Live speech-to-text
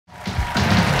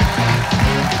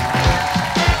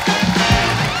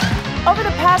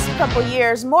past couple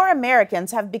years, more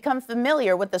Americans have become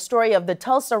familiar with the story of the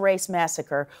Tulsa Race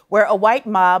Massacre, where a white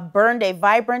mob burned a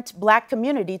vibrant black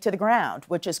community to the ground,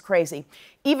 which is crazy.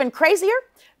 Even crazier,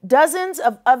 dozens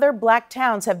of other black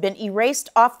towns have been erased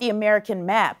off the American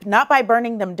map, not by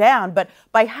burning them down, but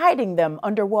by hiding them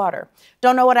underwater.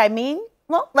 Don't know what I mean?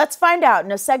 Well, let's find out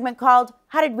in a segment called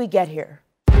How Did We Get Here?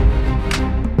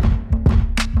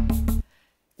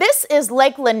 This is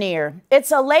Lake Lanier.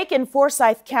 It's a lake in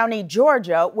Forsyth County,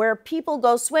 Georgia, where people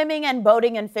go swimming and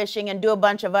boating and fishing and do a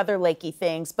bunch of other lakey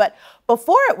things. But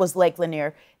before it was Lake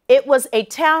Lanier, it was a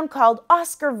town called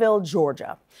Oscarville,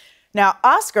 Georgia. Now,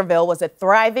 Oscarville was a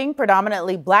thriving,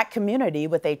 predominantly black community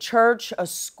with a church, a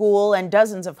school, and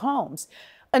dozens of homes,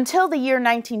 until the year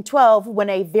 1912, when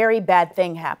a very bad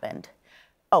thing happened.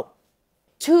 Oh,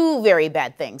 two very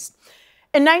bad things.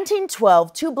 In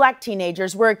 1912, two black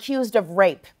teenagers were accused of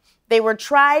rape. They were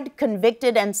tried,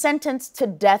 convicted, and sentenced to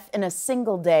death in a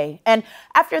single day. And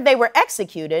after they were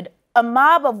executed, a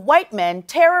mob of white men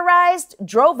terrorized,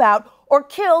 drove out, or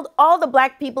killed all the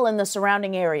black people in the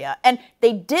surrounding area. And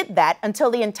they did that until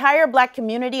the entire black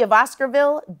community of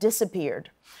Oscarville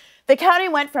disappeared. The county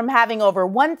went from having over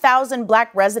 1,000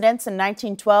 black residents in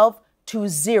 1912 to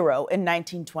 0 in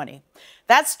 1920.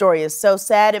 That story is so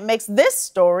sad, it makes this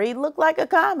story look like a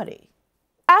comedy.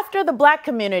 After the black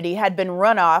community had been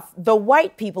run off, the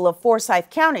white people of Forsyth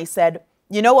County said,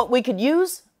 you know what we could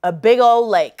use? A big old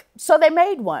lake. So they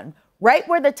made one, right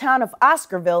where the town of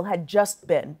Oscarville had just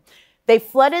been. They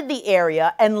flooded the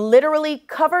area and literally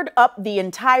covered up the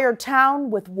entire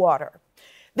town with water.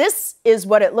 This is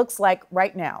what it looks like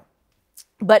right now.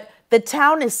 But the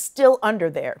town is still under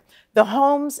there. The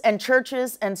homes and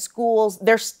churches and schools,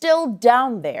 they're still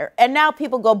down there. And now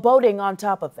people go boating on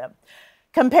top of them.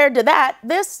 Compared to that,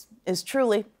 this is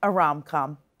truly a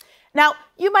rom-com. Now,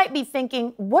 you might be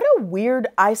thinking, what a weird,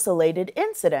 isolated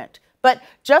incident. But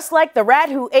just like the rat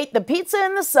who ate the pizza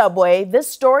in the subway, this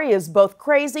story is both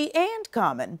crazy and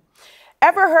common.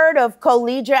 Ever heard of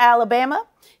Collegia, Alabama?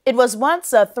 It was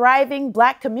once a thriving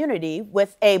black community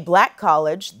with a black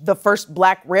college, the first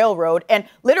black railroad, and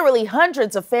literally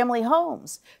hundreds of family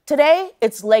homes. Today,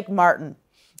 it's Lake Martin.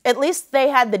 At least they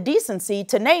had the decency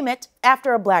to name it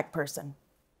after a black person.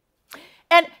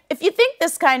 And if you think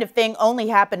this kind of thing only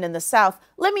happened in the South,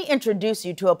 let me introduce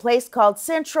you to a place called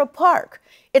Central Park.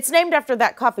 It's named after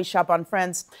that coffee shop on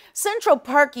Friends. Central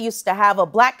Park used to have a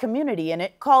black community in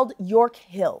it called York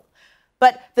Hill.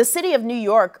 But the city of New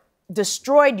York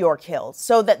destroyed York Hill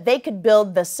so that they could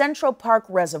build the Central Park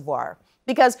Reservoir.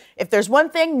 Because if there's one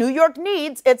thing New York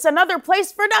needs, it's another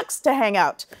place for ducks to hang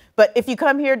out. But if you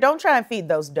come here, don't try and feed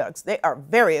those ducks. They are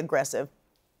very aggressive.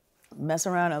 Mess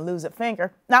around and lose a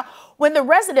finger. Now, when the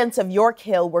residents of York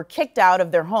Hill were kicked out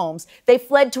of their homes, they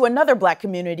fled to another black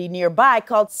community nearby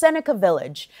called Seneca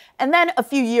Village. And then a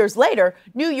few years later,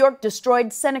 New York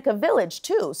destroyed Seneca Village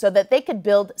too, so that they could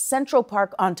build Central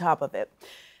Park on top of it.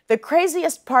 The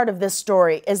craziest part of this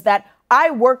story is that I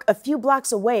work a few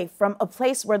blocks away from a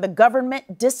place where the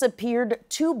government disappeared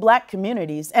two black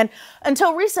communities. And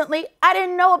until recently, I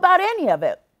didn't know about any of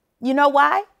it. You know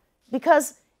why?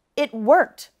 Because it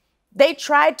worked. They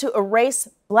tried to erase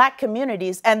black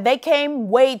communities and they came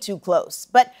way too close.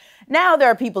 But now there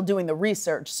are people doing the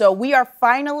research. So we are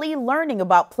finally learning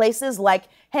about places like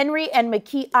Henry and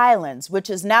McKee Islands, which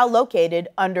is now located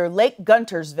under Lake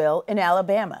Guntersville in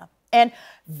Alabama, and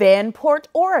Vanport,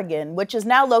 Oregon, which is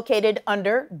now located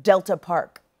under Delta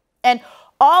Park. And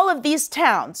all of these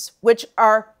towns, which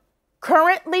are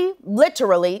currently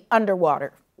literally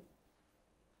underwater.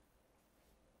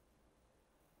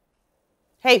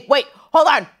 Hey, wait, hold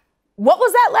on. What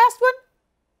was that last one?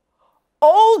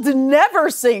 Old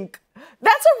Neversink.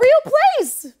 That's a real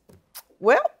place.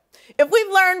 Well, if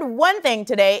we've learned one thing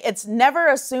today, it's never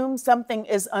assume something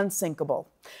is unsinkable.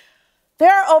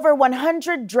 There are over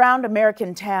 100 drowned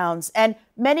American towns, and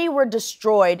many were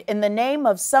destroyed in the name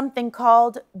of something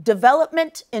called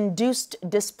development-induced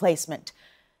displacement.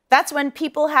 That's when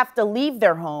people have to leave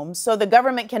their homes so the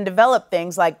government can develop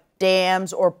things like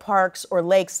dams or parks or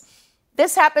lakes.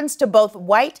 This happens to both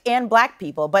white and black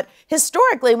people, but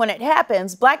historically when it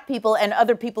happens, black people and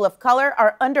other people of color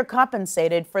are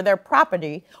undercompensated for their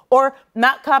property or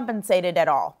not compensated at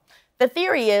all. The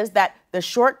theory is that the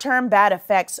short-term bad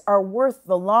effects are worth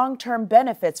the long-term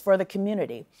benefits for the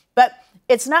community. But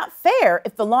it's not fair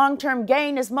if the long-term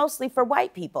gain is mostly for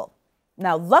white people.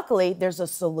 Now, luckily, there's a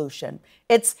solution.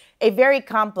 It's a very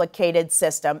complicated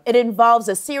system. It involves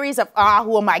a series of,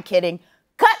 who am I kidding?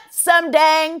 Cut some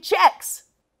dang checks.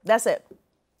 That's it.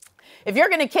 If you're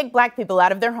going to kick black people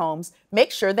out of their homes,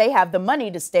 make sure they have the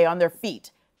money to stay on their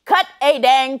feet. cut a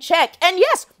dang check. And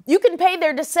yes, you can pay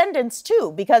their descendants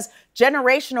too, because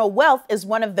generational wealth is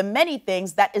one of the many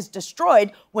things that is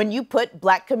destroyed when you put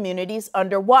Black communities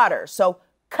underwater. So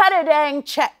cut a dang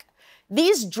check.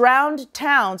 These drowned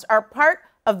towns are part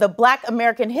of the Black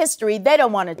American history they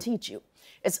don't want to teach you.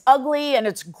 It's ugly and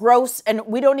it's gross and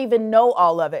we don't even know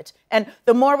all of it. And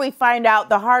the more we find out,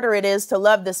 the harder it is to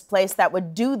love this place that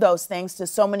would do those things to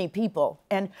so many people.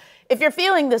 And if you're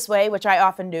feeling this way, which I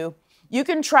often do, you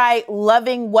can try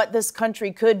loving what this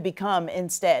country could become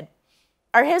instead.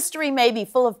 Our history may be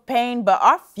full of pain, but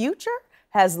our future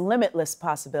has limitless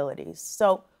possibilities.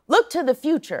 So look to the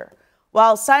future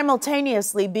while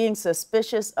simultaneously being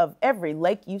suspicious of every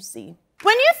lake you see.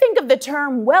 When you think of the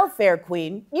term welfare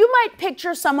queen, you might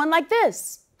picture someone like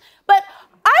this. But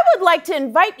I would like to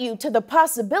invite you to the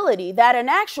possibility that an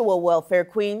actual welfare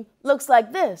queen looks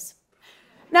like this.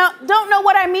 Now, don't know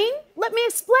what I mean? Let me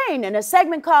explain in a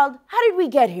segment called How Did We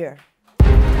Get Here?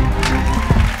 In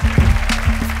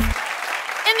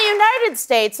the United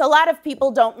States, a lot of people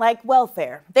don't like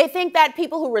welfare. They think that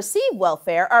people who receive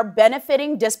welfare are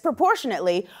benefiting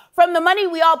disproportionately from the money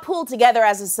we all pool together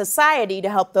as a society to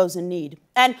help those in need.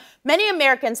 And many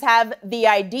Americans have the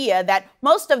idea that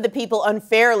most of the people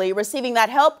unfairly receiving that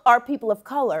help are people of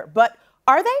color. But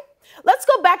are they? Let's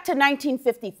go back to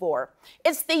 1954.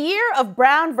 It's the year of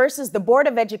Brown versus the Board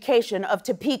of Education of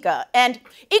Topeka, and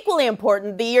equally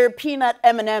important, the year peanut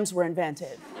M&Ms were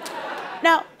invented.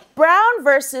 Now, Brown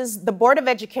versus the Board of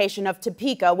Education of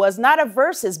Topeka was not a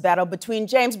versus battle between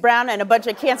James Brown and a bunch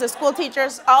of Kansas school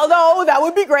teachers, although that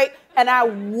would be great, and I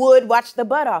would watch the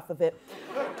butt off of it.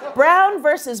 Brown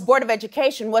versus Board of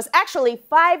Education was actually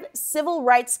 5 civil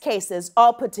rights cases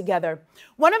all put together.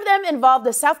 One of them involved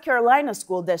a South Carolina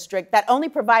school district that only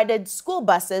provided school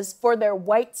buses for their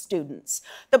white students.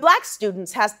 The Black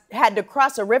students had to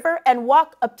cross a river and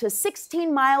walk up to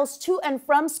 16 miles to and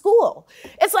from school.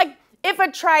 It's like if a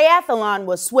triathlon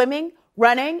was swimming,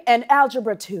 running, and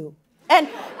algebra 2. And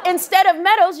instead of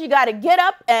medals, you got to get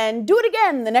up and do it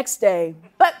again the next day.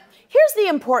 But here's the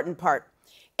important part.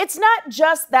 It's not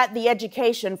just that the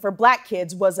education for Black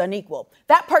kids was unequal.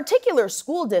 That particular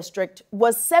school district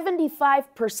was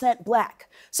 75% Black.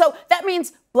 So that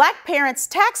means Black parents'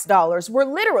 tax dollars were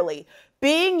literally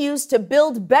being used to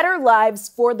build better lives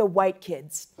for the white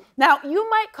kids. Now, you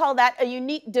might call that a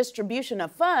unique distribution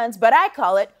of funds, but I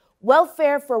call it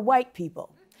welfare for white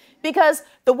people. Because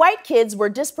the white kids were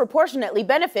disproportionately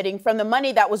benefiting from the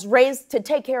money that was raised to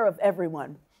take care of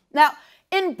everyone. Now,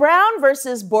 in Brown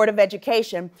versus Board of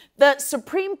Education, the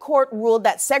Supreme Court ruled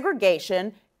that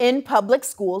segregation in public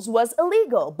schools was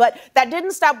illegal, but that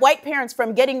didn't stop white parents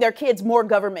from getting their kids more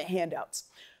government handouts.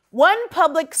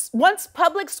 Once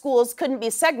public schools couldn't be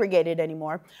segregated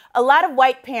anymore, a lot of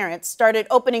white parents started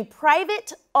opening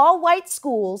private, all-white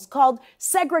schools called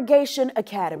segregation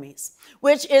academies,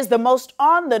 which is the most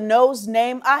on-the-nose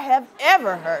name I have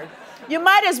ever heard. You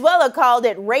might as well have called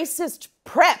it racist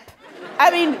prep.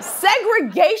 I mean,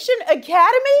 segregation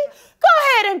academy? Go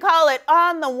ahead and call it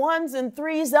on the 1s and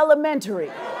 3s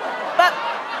elementary. But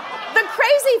the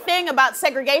crazy thing about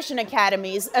segregation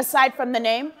academies, aside from the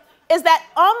name, is that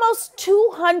almost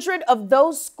 200 of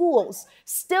those schools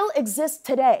still exist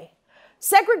today.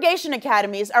 Segregation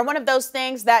academies are one of those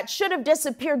things that should have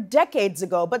disappeared decades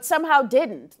ago, but somehow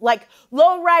didn't, like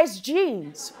low-rise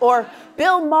jeans or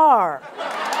Bill Maher.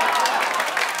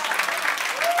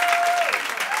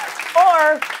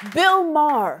 Or Bill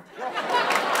Maher.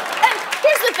 And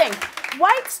here's the thing.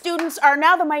 White students are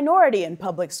now the minority in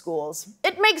public schools.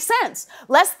 It makes sense.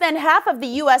 Less than half of the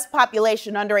U.S.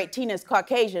 population under 18 is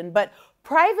Caucasian, but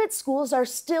private schools are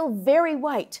still very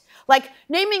white. Like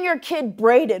naming your kid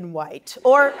Braden White,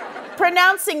 or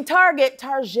pronouncing Target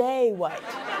Target White.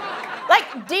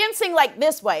 Like dancing like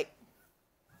this white.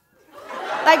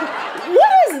 Like,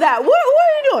 what is that? What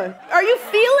are you doing? Are you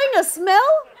feeling a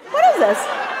smell? What is this?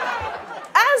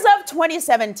 As of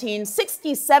 2017,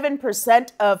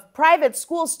 67% of private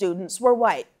school students were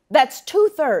white. That's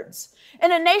 2/3.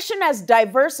 In a nation as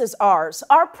diverse as ours,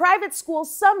 our private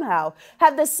schools somehow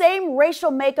have the same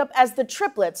racial makeup as the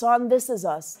triplets on This Is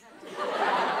Us.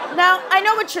 Now, I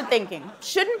know what you're thinking.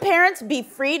 Shouldn't parents be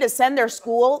free to send their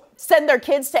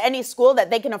kids to any school that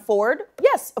they can afford?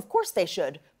 Yes, of course they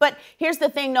should. But here's the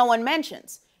thing no one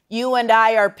mentions. You and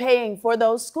I are paying for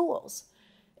those schools.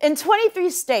 In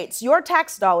 23 states, your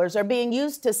tax dollars are being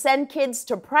used to send kids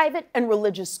to private and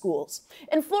religious schools.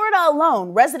 In Florida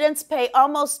alone, residents pay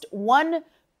almost $1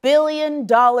 billion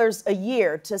a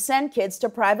year to send kids to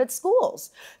private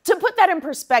schools. To put that in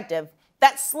perspective,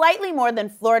 that's slightly more than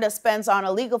Florida spends on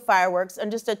illegal fireworks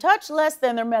and just a touch less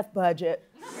than their meth budget.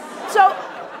 So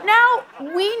now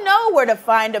we know where to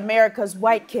find America's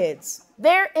white kids.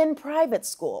 They're in private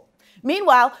school.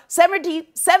 Meanwhile,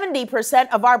 70%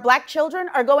 of our black children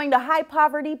are going to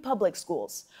high-poverty public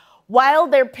schools, while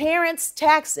their parents'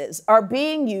 taxes are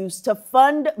being used to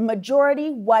fund majority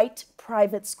white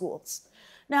private schools.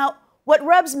 Now, what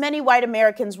rubs many white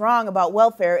Americans wrong about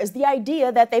welfare is the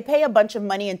idea that they pay a bunch of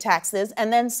money in taxes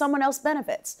and then someone else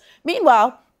benefits.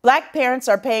 Meanwhile, black parents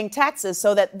are paying taxes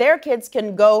so that their kids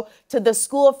can go to the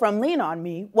school from Lean On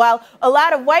Me, while a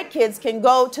lot of white kids can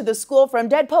go to the school from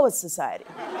Dead Poets Society.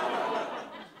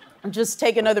 I'm just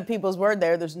taking other people's word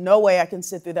there. There's no way I can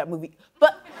sit through that movie.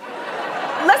 But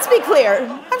let's be clear.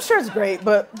 I'm sure it's great,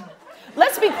 but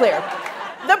let's be clear.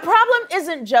 The problem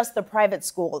isn't just the private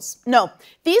schools. No,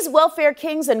 these welfare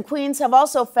kings and queens have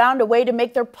also found a way to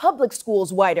make their public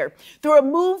schools whiter through a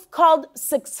move called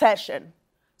secession.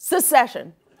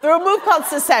 Secession. Through a move called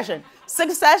secession.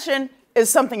 Secession is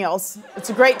something else. It's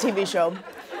a great TV show.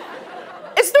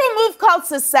 It's through a move called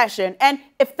secession, and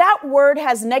if that word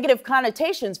has negative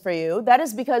connotations for you, that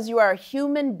is because you are a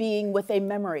human being with a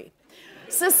memory.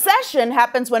 Secession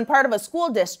happens when part of a school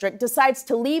district decides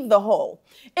to leave the whole.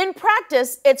 In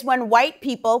practice, it's when white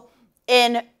people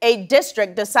in a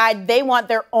district decide they want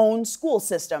their own school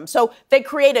system. So they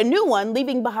create a new one,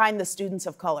 leaving behind the students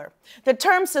of color. The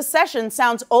term secession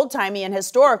sounds old-timey and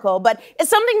historical, but it's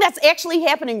something that's actually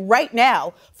happening right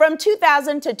now. From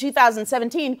 2000 to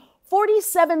 2017,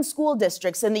 47 school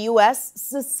districts in the U.S.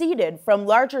 seceded from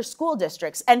larger school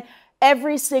districts, and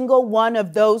every single one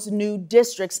of those new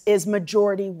districts is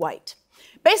majority white.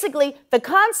 Basically, the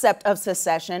concept of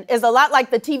secession is a lot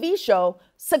like the TV show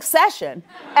Succession.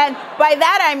 And by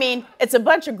that I mean, it's a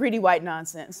bunch of greedy white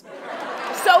nonsense.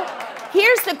 So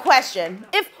here's the question.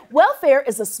 If welfare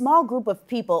is a small group of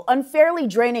people unfairly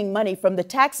draining money from the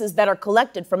taxes that are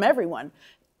collected from everyone,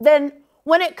 then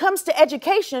when it comes to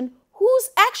education, who's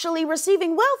actually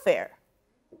receiving welfare?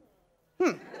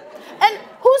 And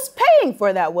who's paying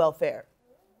for that welfare?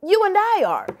 You and I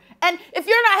are. And if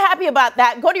you're not happy about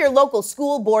that, go to your local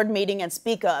school board meeting and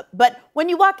speak up. But when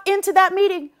you walk into that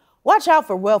meeting, watch out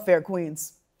for welfare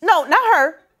queens. No, not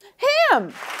her,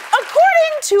 him.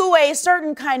 According to a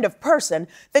certain kind of person,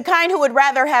 the kind who would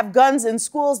rather have guns in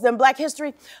schools than Black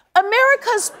history,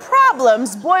 America's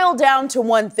problems boil down to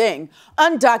one thing: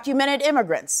 undocumented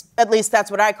immigrants. At least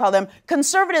that's what I call them.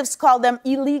 Conservatives call them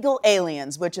illegal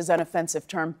aliens, which is an offensive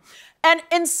term. And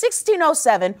in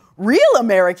 1607, real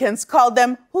Americans called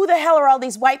them, who the hell are all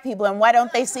these white people and why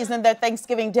don't they season their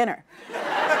Thanksgiving dinner?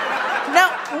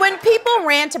 Now, when people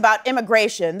rant about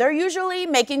immigration, they're usually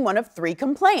making one of three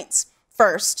complaints.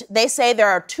 First, they say there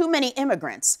are too many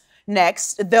immigrants.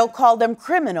 Next, they'll call them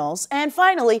criminals. And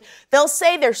finally, they'll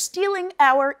say they're stealing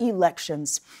our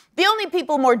elections. The only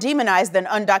people more demonized than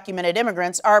undocumented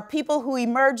immigrants are people who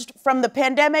emerged from the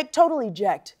pandemic totally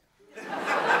jacked.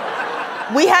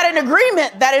 We had an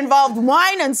agreement that involved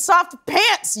wine and soft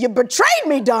pants. You betrayed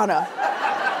me, Donna.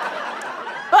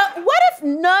 But what if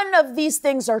none of these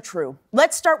things are true?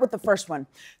 Let's start with the first one.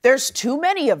 There's too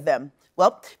many of them.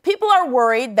 Well, people are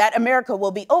worried that America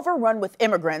will be overrun with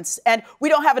immigrants and we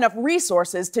don't have enough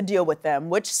resources to deal with them,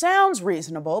 which sounds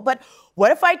reasonable. But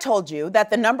what if I told you that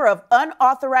the number of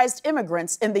unauthorized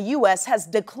immigrants in the U.S. has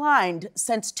declined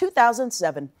since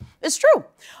 2007? It's true.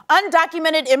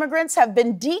 Undocumented immigrants have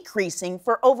been decreasing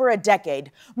for over a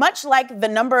decade, much like the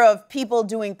number of people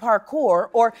doing parkour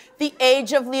or the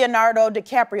age of Leonardo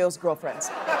DiCaprio's girlfriends.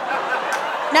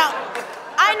 Now,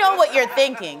 I know what you're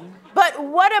thinking. But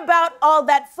what about all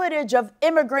that footage of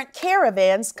immigrant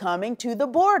caravans coming to the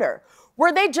border?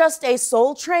 Were they just a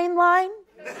Soul Train line?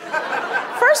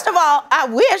 First of all, I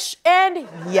wish, and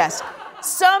yes,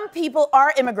 some people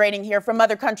are immigrating here from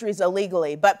other countries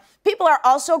illegally, but people are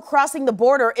also crossing the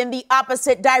border in the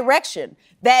opposite direction.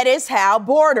 That is how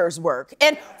borders work.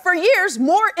 And for years,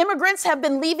 more immigrants have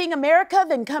been leaving America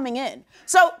than coming in.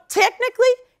 So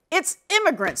technically, it's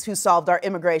immigrants who solved our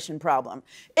immigration problem.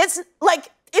 It's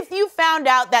like if you found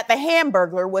out that the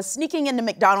Hamburglar was sneaking into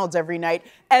McDonald's every night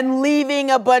and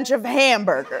leaving a bunch of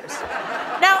hamburgers.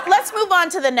 Now, let's move on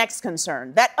to the next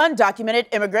concern, that undocumented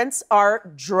immigrants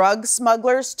are drug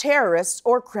smugglers, terrorists,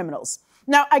 or criminals.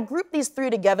 Now, I grouped these three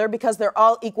together because they're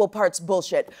all equal parts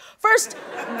bullshit. First,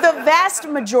 the vast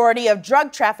majority of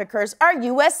drug traffickers are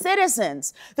U.S.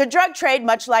 citizens. The drug trade,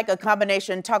 much like a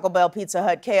combination Taco Bell, Pizza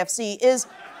Hut, KFC, is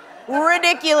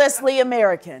ridiculously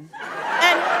American.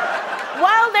 And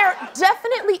while there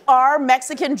definitely are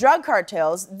Mexican drug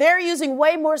cartels, they're using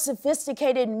way more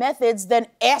sophisticated methods than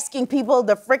asking people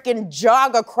to frickin'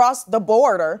 jog across the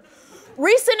border.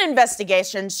 Recent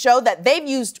investigations show that they've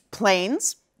used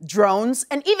planes, drones,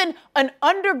 and even an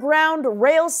underground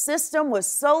rail system with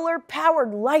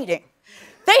solar-powered lighting.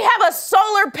 They have a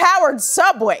solar-powered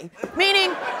subway,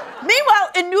 meanwhile,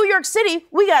 in New York City,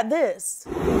 we got this.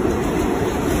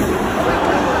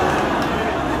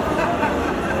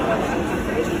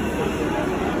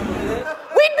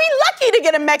 We'd be lucky to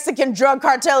get a Mexican drug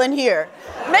cartel in here.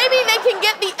 Maybe they can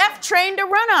get the F train to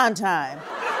run on time.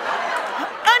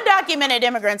 Undocumented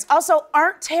immigrants also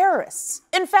aren't terrorists.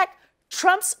 In fact,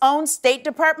 Trump's own State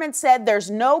Department said there's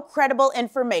no credible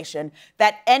information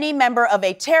that any member of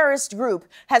a terrorist group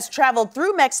has traveled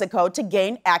through Mexico to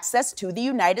gain access to the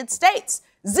United States.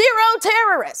 0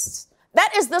 terrorists.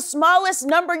 That is the smallest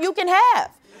number you can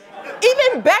have.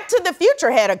 Even Back to the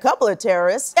Future had a couple of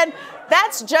terrorists, and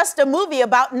that's just a movie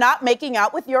about not making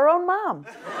out with your own mom.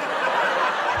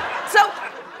 So,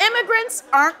 immigrants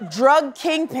aren't drug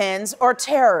kingpins or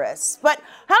terrorists, but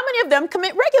how many of them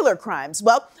commit regular crimes?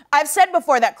 Well, I've said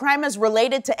before that crime is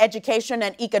related to education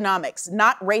and economics,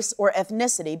 not race or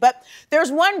ethnicity, but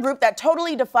there's one group that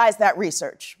totally defies that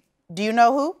research. Do you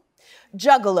know who?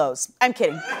 Juggalos. I'm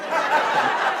kidding.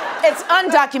 It's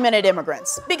undocumented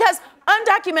immigrants, because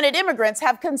undocumented immigrants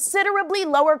have considerably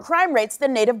lower crime rates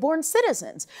than native-born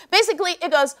citizens. Basically,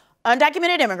 it goes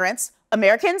undocumented immigrants,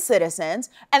 American citizens,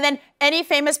 and then any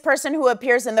famous person who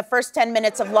appears in the first 10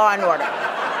 minutes of Law and Order.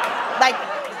 Like,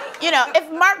 you know,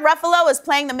 if Mark Ruffalo is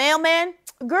playing the mailman,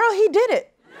 girl, he did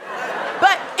it.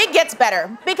 But it gets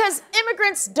better, because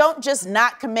immigrants don't just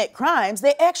not commit crimes,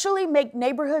 they actually make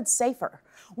neighborhoods safer.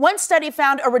 One study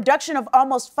found a reduction of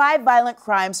almost 5 violent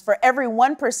crimes for every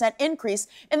 1% increase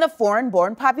in the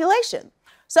foreign-born population.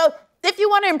 So if you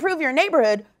want to improve your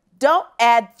neighborhood, don't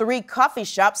add 3 coffee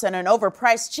shops and an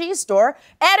overpriced cheese store,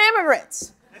 add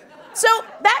immigrants. So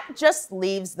that just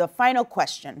leaves the final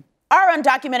question. Are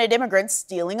undocumented immigrants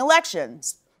stealing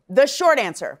elections? The short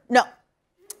answer, no.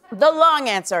 The long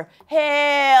answer,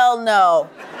 hell no.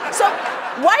 So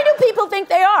why do people think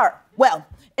they are? Well,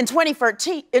 in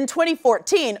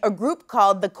 2014, a group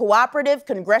called the Cooperative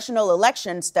Congressional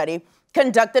Election Study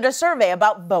conducted a survey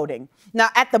about voting. Now,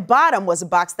 at the bottom was a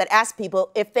box that asked people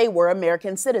if they were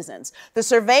American citizens. The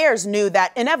surveyors knew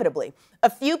that inevitably, a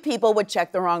few people would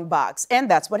check the wrong box, and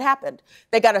that's what happened.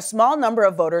 They got a small number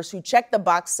of voters who checked the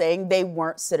box saying they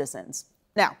weren't citizens.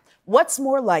 Now, what's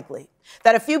more likely?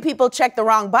 That a few people checked the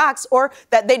wrong box, or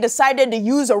that they decided to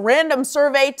use a random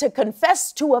survey to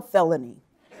confess to a felony?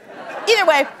 Either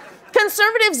way,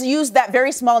 conservatives used that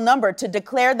very small number to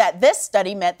declare that this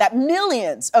study meant that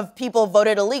millions of people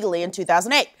voted illegally in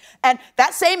 2008. And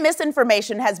that same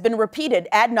misinformation has been repeated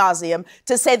ad nauseum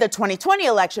to say the 2020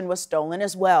 election was stolen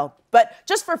as well. But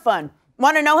just for fun,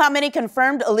 want to know how many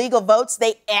confirmed illegal votes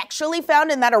they actually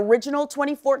found in that original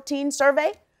 2014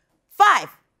 survey? 5.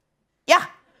 Yeah.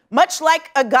 Much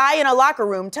like a guy in a locker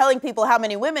room telling people how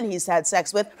many women he's had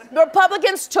sex with, the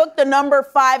Republicans took the number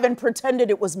 5 and pretended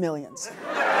it was millions.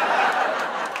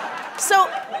 So,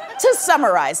 to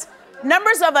summarize,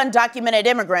 numbers of undocumented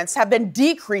immigrants have been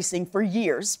decreasing for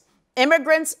years.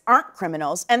 Immigrants aren't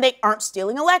criminals, and they aren't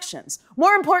stealing elections.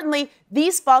 More importantly,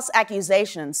 these false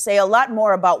accusations say a lot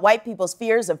more about white people's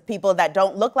fears of people that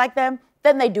don't look like them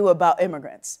than they do about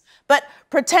immigrants. But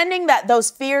pretending that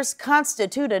those fears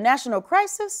constitute a national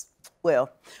crisis, well,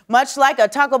 much like a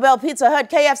Taco Bell, Pizza Hut,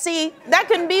 KFC, that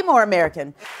couldn't be more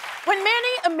American. When many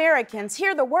Americans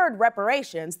hear the word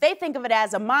reparations, they think of it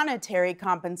as a monetary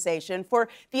compensation for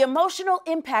the emotional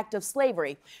impact of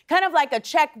slavery, kind of like a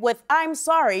check with "I'm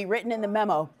sorry" written in the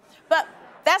memo. But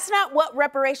that's not what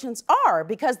reparations are,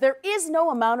 because there is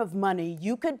no amount of money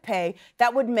you could pay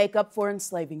that would make up for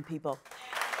enslaving people.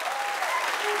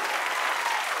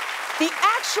 The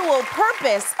actual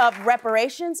purpose of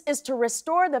reparations is to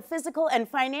restore the physical and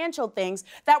financial things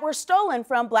that were stolen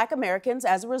from Black Americans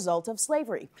as a result of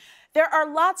slavery. There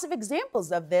are lots of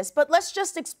examples of this, but let's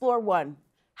just explore one: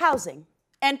 housing.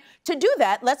 And to do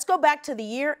that, let's go back to the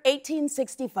year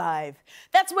 1865.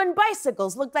 That's when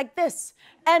bicycles looked like this,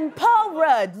 and Paul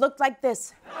Rudd looked like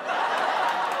this.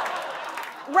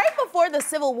 Right before the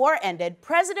Civil War ended,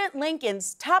 President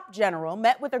Lincoln's top general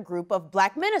met with a group of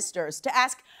Black ministers to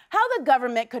ask how the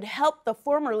government could help the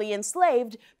formerly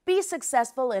enslaved be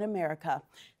successful in America.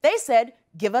 They said,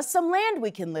 "Give us some land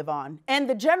we can live on." And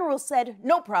the general said,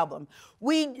 "No problem.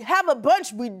 We have a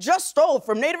bunch we just stole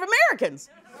from Native Americans."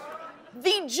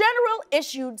 The general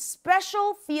issued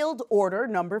Special Field Order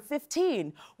Number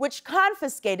 15, which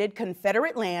confiscated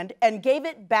Confederate land and gave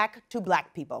it back to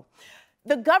Black people.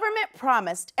 The government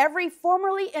promised every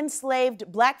formerly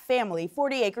enslaved Black family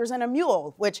 40 acres and a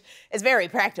mule, which is very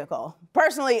practical.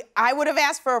 Personally, I would have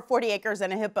asked for 40 acres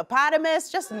and a hippopotamus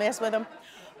just to mess with them.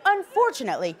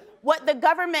 Unfortunately, What the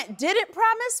government didn't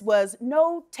promise was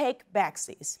no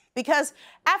take-backsies. Because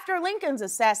after Lincoln's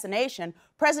assassination,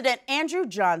 President Andrew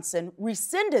Johnson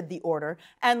rescinded the order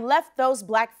and left those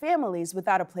black families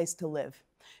without a place to live.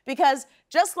 Because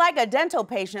just like a dental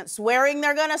patient swearing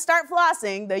they're gonna start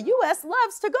flossing, the US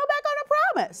loves to go back on a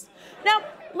promise. Now,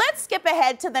 let's skip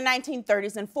ahead to the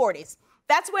 1930s and 40s.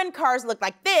 That's when cars looked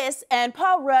like this and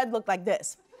Paul Rudd looked like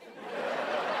this.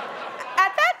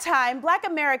 At that time, black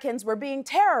Americans were being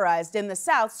terrorized in the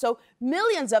South, so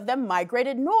millions of them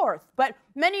migrated north. But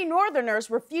many Northerners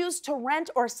refused to rent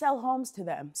or sell homes to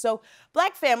them. So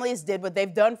black families did what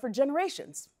they've done for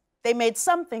generations. They made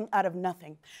something out of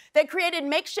nothing. They created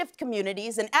makeshift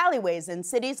communities and alleyways in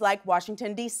cities like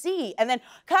Washington, D.C. And then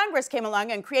Congress came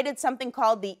along and created something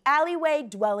called the Alleyway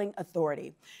Dwelling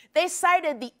Authority. They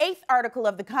cited the 8th article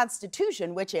of the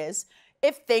Constitution, which is,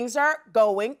 if things are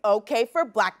going okay for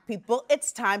black people,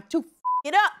 it's time to f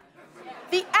it up.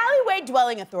 The Alleyway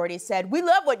Dwelling Authority said, we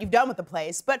love what you've done with the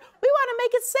place, but we want to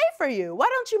make it safe for you. Why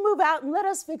don't you move out and let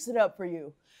us fix it up for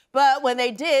you? But when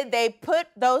they did, they put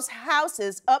those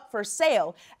houses up for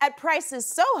sale at prices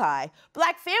so high,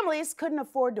 black families couldn't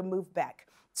afford to move back.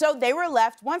 So they were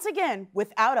left, once again,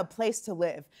 without a place to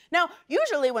live. Now,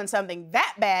 usually when something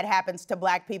that bad happens to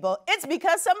black people, it's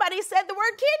because somebody said the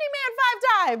word Candyman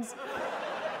 5 times.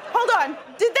 Hold on,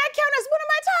 did that count as one of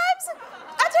my times?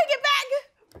 I take it back.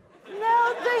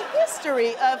 Now, the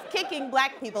history of kicking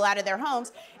black people out of their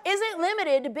homes isn't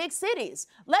limited to big cities.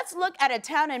 Let's look at a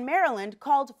town in Maryland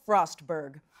called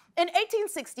Frostburg. In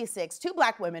 1866, 2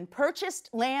 black women purchased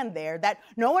land there that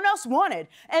no one else wanted,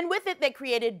 and with it they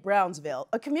created Brownsville,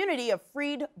 a community of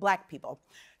freed black people.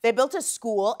 They built a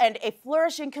school and a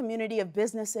flourishing community of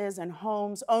businesses and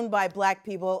homes owned by black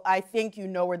people. I think you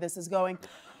know where this is going.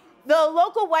 The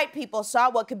local white people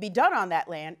saw what could be done on that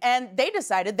land, and they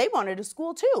decided they wanted a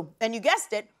school too. And you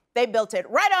guessed it, they built it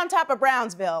right on top of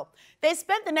Brownsville. They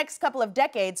spent the next couple of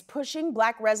decades pushing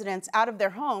black residents out of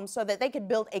their homes so that they could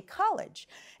build a college.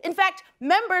 In fact,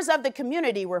 members of the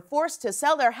community were forced to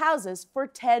sell their houses for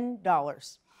 $10.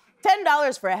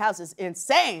 $10 for a house is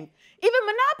insane. Even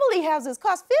Monopoly houses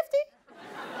cost $50.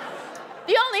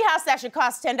 The only house that should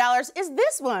cost $10 is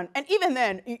this one. And even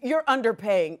then, you're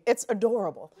underpaying. It's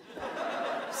adorable.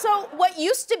 So what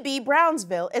used to be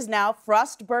Brownsville is now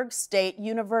Frostburg State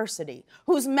University,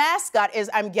 whose mascot is,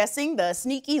 I'm guessing, the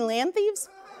sneaky land thieves.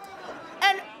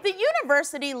 And the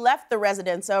university left the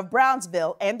residents of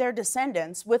Brownsville and their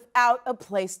descendants without a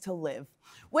place to live.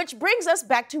 Which brings us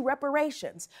back to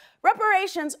reparations.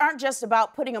 Reparations aren't just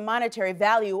about putting a monetary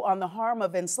value on the harm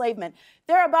of enslavement.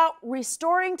 They're about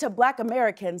restoring to black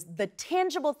Americans the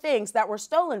tangible things that were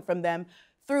stolen from them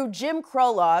through Jim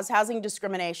Crow laws, housing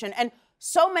discrimination, and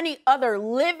so many other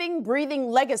living, breathing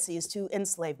legacies to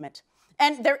enslavement.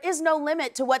 And there is no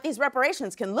limit to what these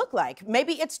reparations can look like.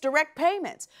 Maybe it's direct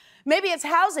payments. Maybe it's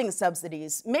housing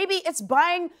subsidies. Maybe it's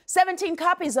buying 17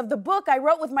 copies of the book I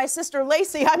wrote with my sister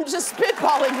Lacey. I'm just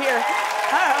spitballing here.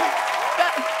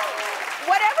 But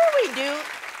whatever we do,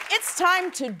 it's time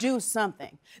to do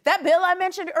something. That bill I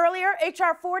mentioned earlier,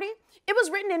 H.R. 40, it was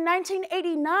written in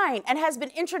 1989 and has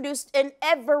been introduced in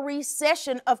every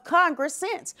session of Congress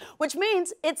since, which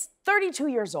means it's 32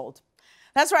 years old.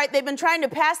 That's right, they've been trying to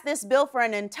pass this bill for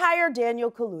an entire Daniel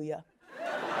Kaluuya.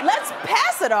 Let's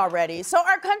pass it already so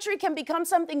our country can become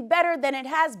something better than it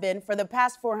has been for the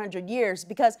past 400 years,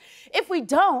 because if we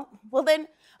don't, well then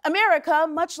America,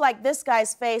 much like this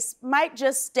guy's face, might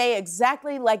just stay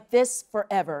exactly like this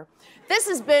forever. This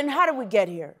has been How Did We Get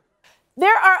Here?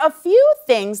 There are a few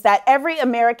things that every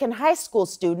American high school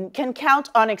student can count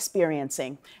on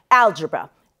experiencing: algebra,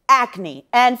 acne,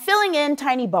 and filling in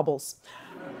tiny bubbles.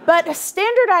 But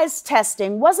standardized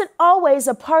testing wasn't always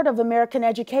a part of American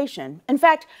education. In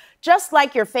fact, just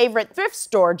like your favorite thrift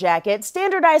store jacket,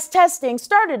 standardized testing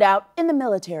started out in the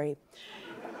military.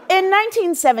 In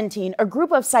 1917, a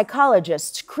group of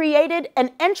psychologists created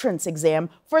an entrance exam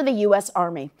for the U.S.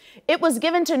 Army. It was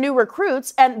given to new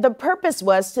recruits, and the purpose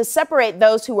was to separate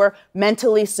those who were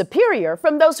mentally superior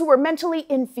from those who were mentally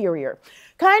inferior.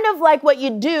 Kind of like what you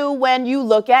do when you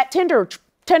look at Tinder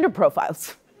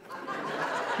profiles.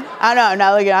 I know,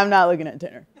 I'm not looking at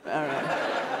Tinder. I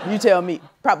don't know. You tell me,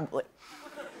 probably.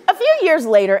 A few years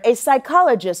later, a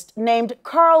psychologist named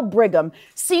Carl Brigham,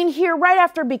 seen here right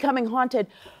after becoming haunted,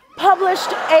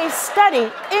 published a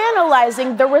study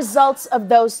analyzing the results of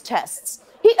those tests.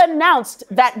 He announced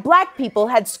that black people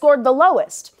had scored the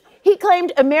lowest. He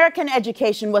claimed American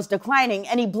education was declining,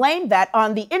 and he blamed that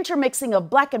on the intermixing of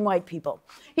black and white people.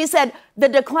 He said, the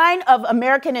decline of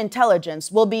American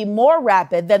intelligence will be more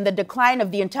rapid than the decline of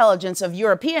the intelligence of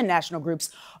European national groups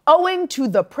owing to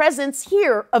the presence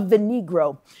here of the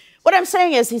Negro. What I'm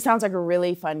saying is he sounds like a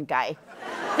really fun guy.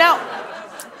 Now,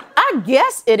 I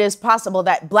guess it is possible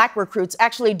that black recruits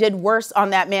actually did worse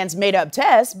on that man's made-up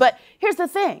test, but here's the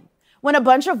thing. When a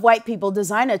bunch of white people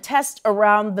design a test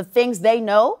around the things they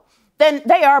know, then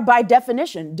they are, by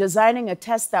definition, designing a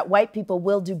test that white people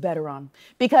will do better on.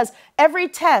 Because every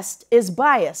test is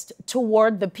biased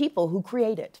toward the people who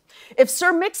create it. If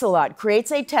Sir Mix-a-Lot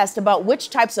creates a test about which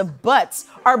types of butts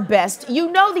are best,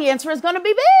 you know the answer is going to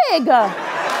be big.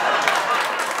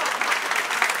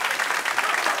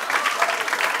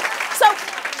 So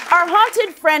our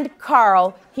haunted friend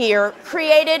Carl here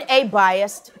created a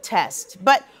biased test.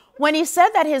 But when he said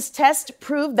that his test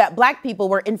proved that black people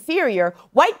were inferior,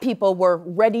 white people were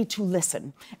ready to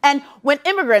listen. And when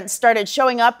immigrants started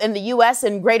showing up in the U.S.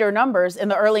 in greater numbers in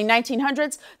the early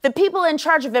 1900s, the people in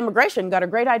charge of immigration got a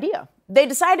great idea. They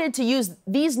decided to use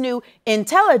these new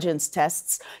intelligence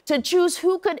tests to choose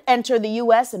who could enter the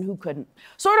U.S. and who couldn't.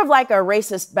 Sort of like a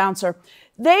racist bouncer.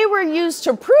 They were used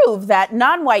to prove that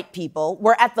non-white people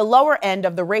were at the lower end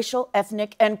of the racial,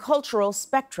 ethnic, and cultural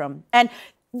spectrum. And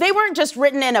they weren't just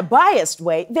written in a biased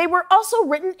way, they were also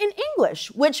written in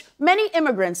English, which many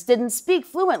immigrants didn't speak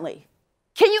fluently.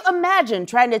 Can you imagine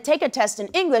trying to take a test in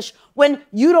English when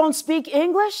you don't speak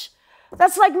English?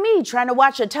 That's like me trying to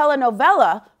watch a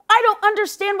telenovela. I don't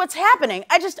understand what's happening.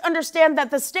 I just understand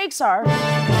that the stakes are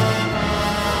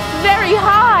very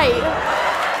high.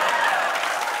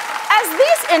 As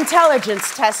these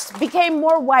intelligence tests became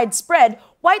more widespread,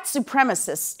 white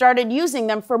supremacists started using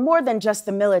them for more than just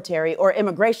the military or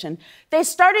immigration. They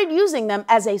started using them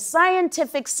as a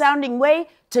scientific-sounding way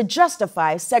to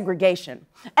justify segregation.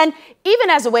 And even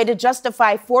as a way to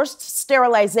justify forced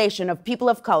sterilization of people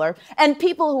of color and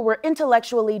people who were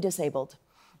intellectually disabled.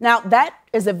 Now, that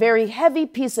is a very heavy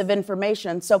piece of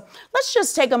information, so let's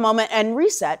just take a moment and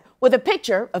reset with a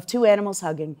picture of two animals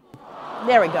hugging.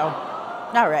 There we go.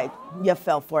 All right, you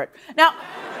fell for it. Now,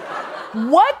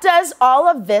 what does all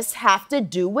of this have to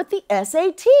do with the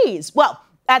SATs? Well,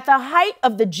 at the height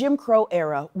of the Jim Crow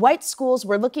era, white schools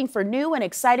were looking for new and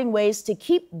exciting ways to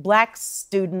keep black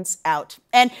students out.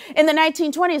 And in the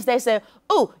 1920s, they said,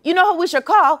 ooh, you know who we should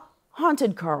call?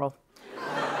 Haunted Carl.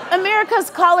 America's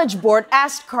College Board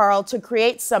asked Carl to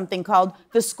create something called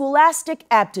the Scholastic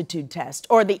Aptitude Test,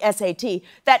 or the SAT,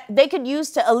 that they could use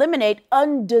to eliminate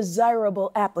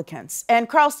undesirable applicants. And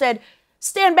Carl said,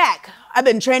 stand back. I've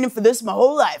been training for this my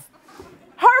whole life.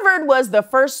 Harvard was the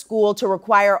first school to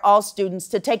require all students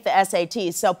to take the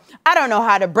SAT, so I don't know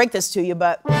how to break this to you,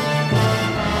 but some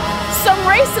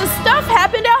racist stuff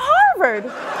happened at Harvard.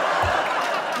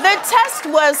 The test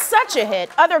was such a hit,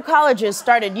 other colleges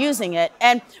started using it,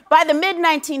 and by the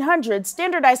mid-1900s,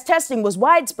 standardized testing was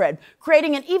widespread,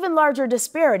 creating an even larger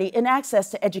disparity in access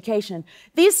to education.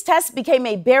 These tests became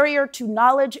a barrier to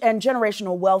knowledge and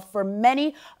generational wealth for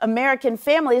many American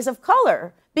families of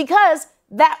color, because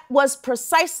that was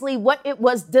precisely what it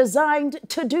was designed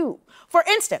to do. For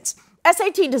instance,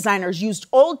 SAT designers used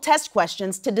old test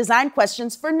questions to design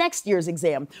questions for next year's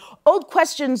exam. Old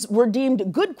questions were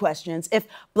deemed good questions if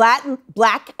Black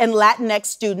and Latinx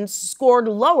students scored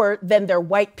lower than their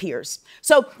white peers.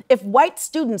 So if white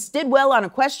students did well on a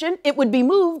question, it would be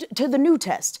moved to the new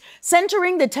test,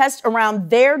 centering the test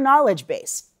around their knowledge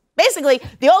base. Basically,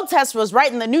 the old test was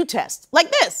writing the new test,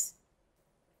 like this.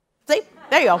 See?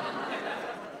 There you go.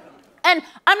 And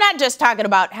I'm not just talking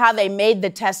about how they made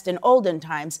the test in olden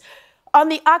times. On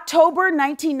the October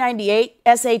 1998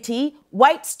 SAT,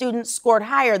 white students scored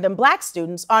higher than black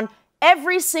students on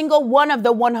every single one of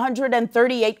the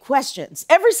 138 questions.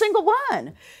 Every single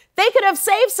one. They could have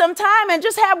saved some time and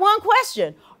just had one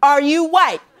question. Are you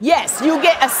white? Yes, you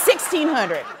get a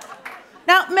 1600.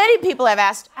 Now, many people have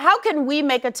asked, how can we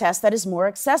make a test that is more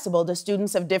accessible to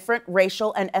students of different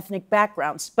racial and ethnic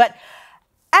backgrounds? But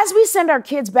as we send our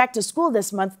kids back to school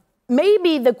this month,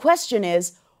 maybe the question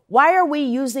is, why are we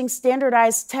using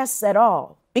standardized tests at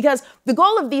all? Because the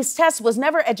goal of these tests was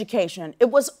never education. It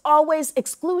was always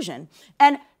exclusion.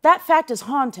 And that fact is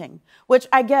haunting, which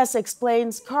I guess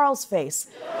explains Carl's face.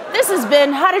 This has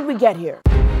been How Did We Get Here?